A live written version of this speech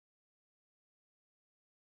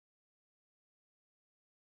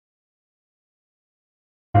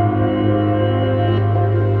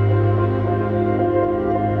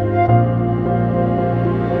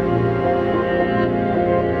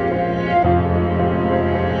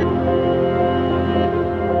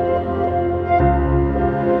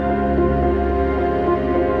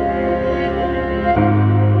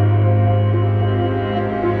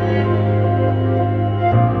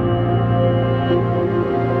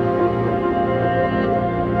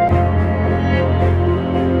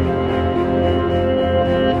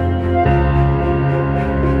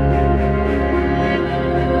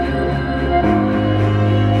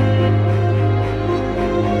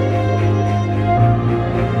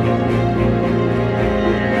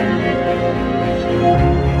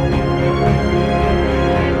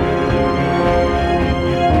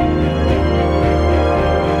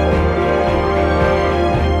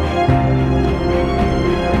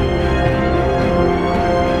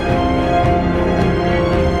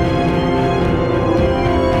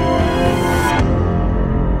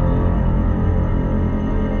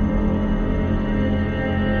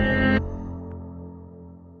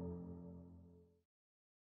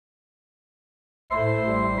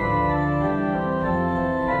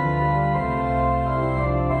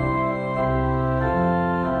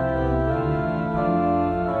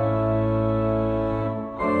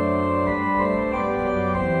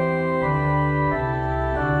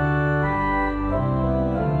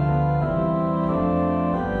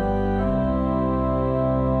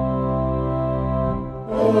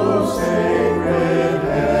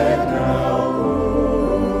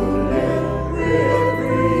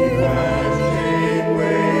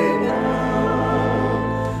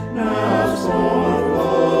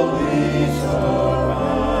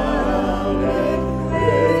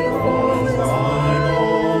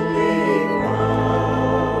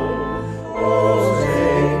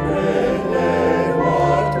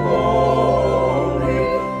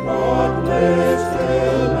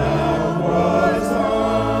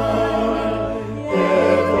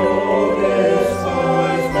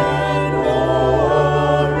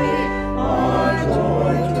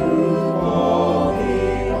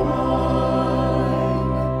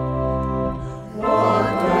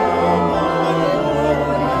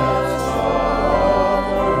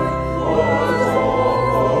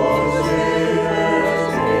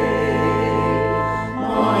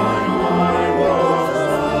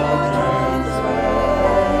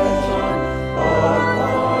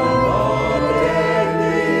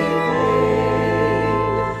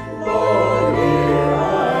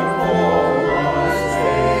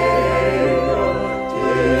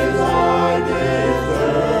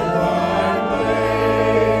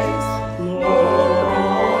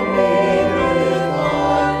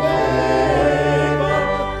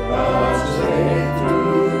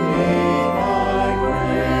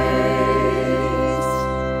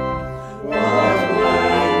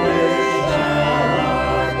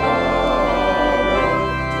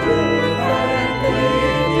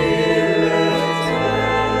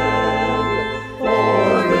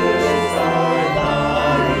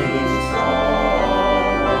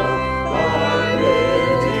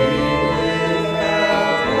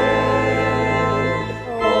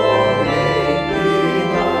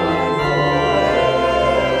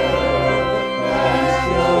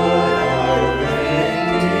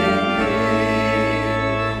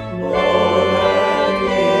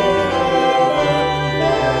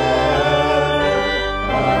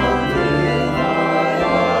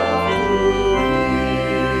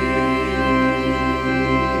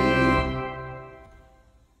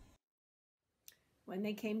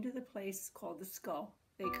the place called the Skull.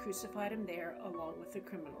 They crucified him there along with the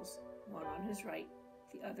criminals, one on his right,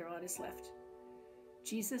 the other on his left.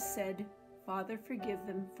 Jesus said, "Father, forgive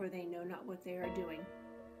them, for they know not what they are doing."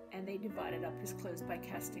 And they divided up his clothes by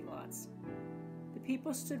casting lots. The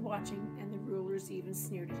people stood watching, and the rulers even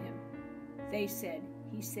sneered at him. They said,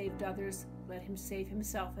 "He saved others, let him save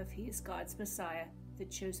himself if he is God's Messiah, the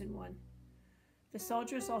chosen one." The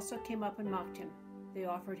soldiers also came up and mocked him. They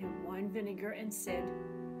offered him wine vinegar and said,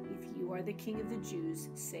 "If you are the king of the Jews,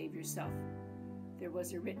 save yourself." There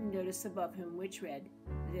was a written notice above him which read,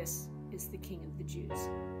 "This is the King of the Jews."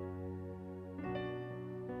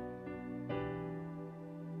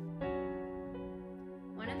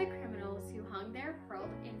 One of the criminals who hung there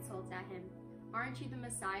hurled insults at him. "Aren't you the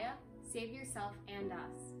Messiah? Save yourself and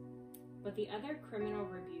us." But the other criminal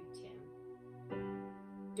rebuked him.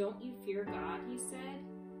 "Don't you fear God," he said,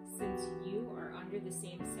 "since you are under the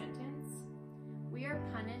same sentence? We are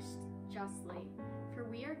punished justly, for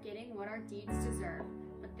we are getting what our deeds deserve,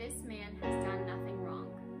 but this man has done nothing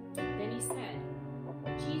wrong." Then he said,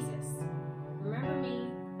 "Jesus, remember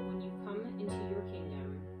me when you come into your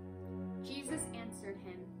kingdom." Jesus answered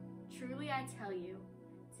him, "Truly I tell you,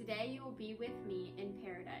 today you will be with me in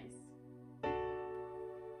paradise."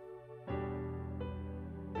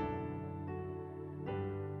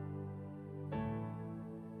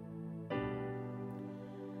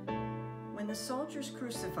 When the soldiers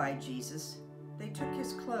crucified Jesus, they took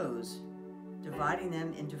his clothes, dividing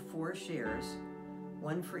them into 4 shares,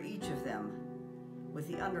 one for each of them, with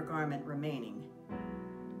the undergarment remaining.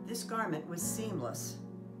 This garment was seamless,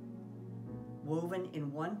 woven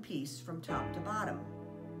in one piece from top to bottom.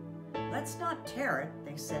 "Let's not tear it,"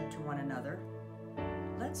 they said to one another.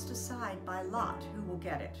 "Let's decide by lot who will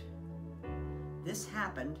get it." This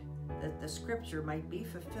happened that the scripture might be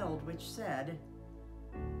fulfilled, which said,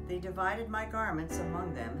 "They divided my garments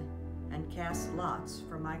among them and cast lots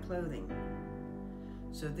for my clothing."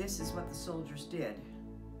 So this is what the soldiers did.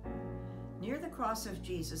 Near the cross of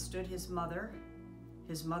Jesus stood his mother,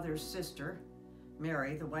 his mother's sister,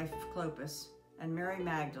 Mary, the wife of Clopas, and Mary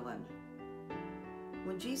Magdalene.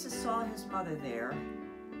 When Jesus saw his mother there,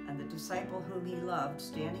 and the disciple whom he loved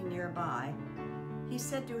standing nearby, he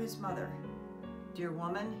said to his mother, "Dear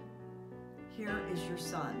woman, here is your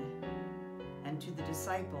son." And to the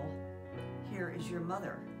disciple, "Here is your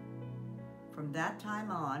mother." From that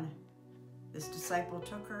time on, this disciple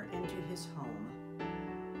took her into his home.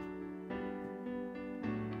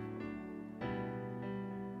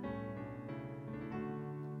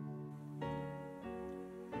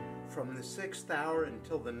 From the 6th hour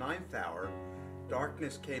until the 9th hour,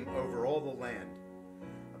 darkness came over all the land.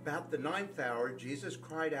 About the 9th hour, Jesus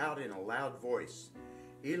cried out in a loud voice,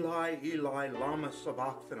 "Eli, Eli, lama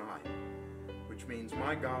sabachthani," which means,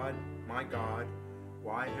 my God,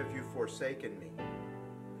 why have you forsaken me?"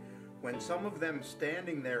 When some of them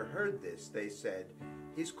standing there heard this, they said,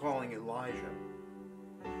 "He's calling Elijah."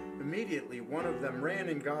 Immediately one of them ran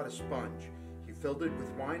and got a sponge. He filled it with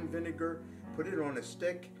wine vinegar, put it on a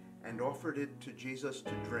stick, and offered it to Jesus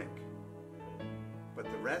to drink. But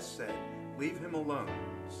the rest said, "Leave him alone.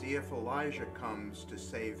 See if Elijah comes to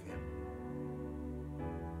save him."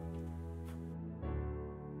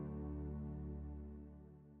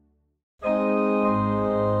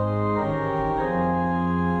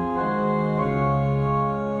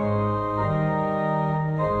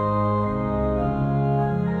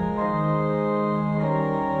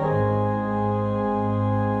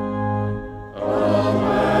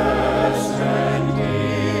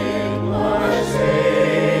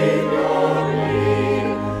 Savior,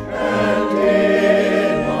 and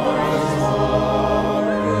in my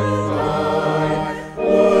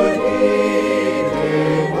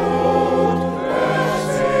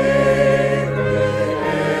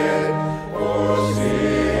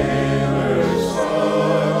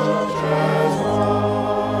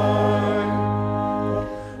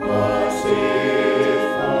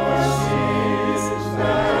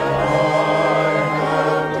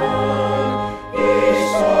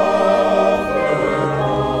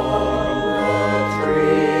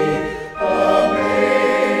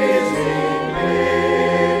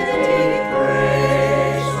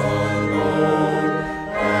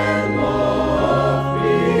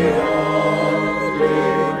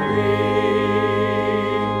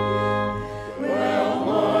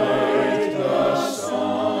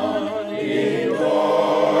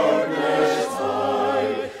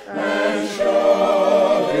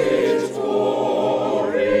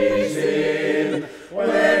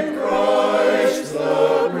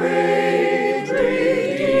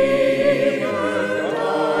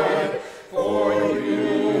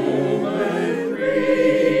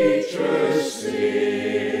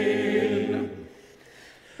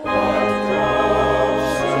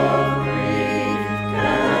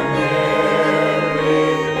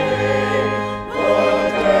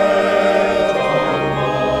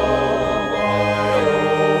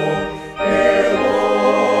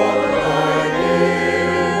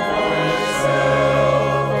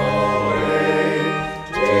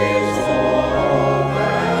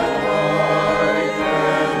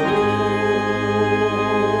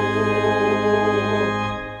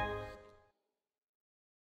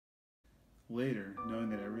knowing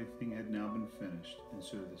that everything had now been finished, and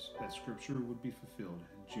so that scripture would be fulfilled,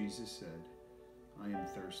 Jesus said, I am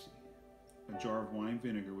thirsty. A jar of wine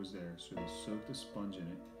vinegar was there, so they soaked a sponge in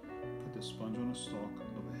it, put the sponge on a stalk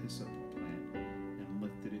of a hyssop plant, and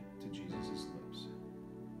lifted it to Jesus' lips.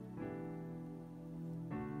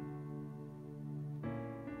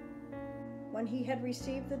 When he had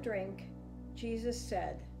received the drink, Jesus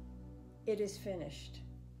said, It is finished.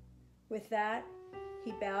 With that,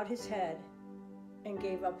 he bowed his head and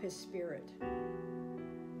gave up his spirit.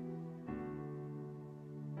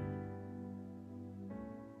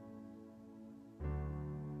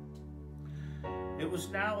 It was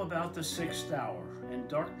now about the 6th hour, and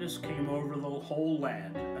darkness came over the whole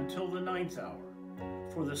land until the 9th hour,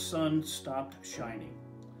 for the sun stopped shining.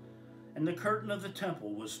 And the curtain of the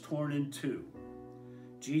temple was torn in two.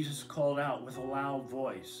 Jesus called out with a loud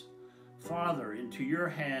voice, Father, into your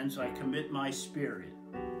hands I commit my spirit.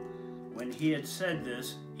 When he had said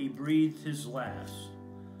this, he breathed his last.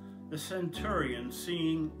 The centurion,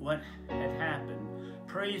 seeing what had happened,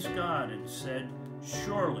 praised God and said,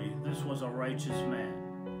 Surely this was a righteous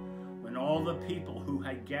man. When all the people who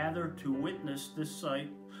had gathered to witness this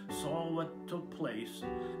sight saw what took place,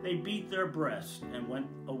 they beat their breasts and went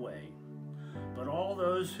away. But all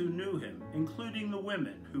those who knew him, including the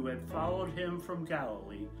women who had followed him from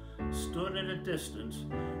Galilee, stood at a distance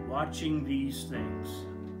watching these things.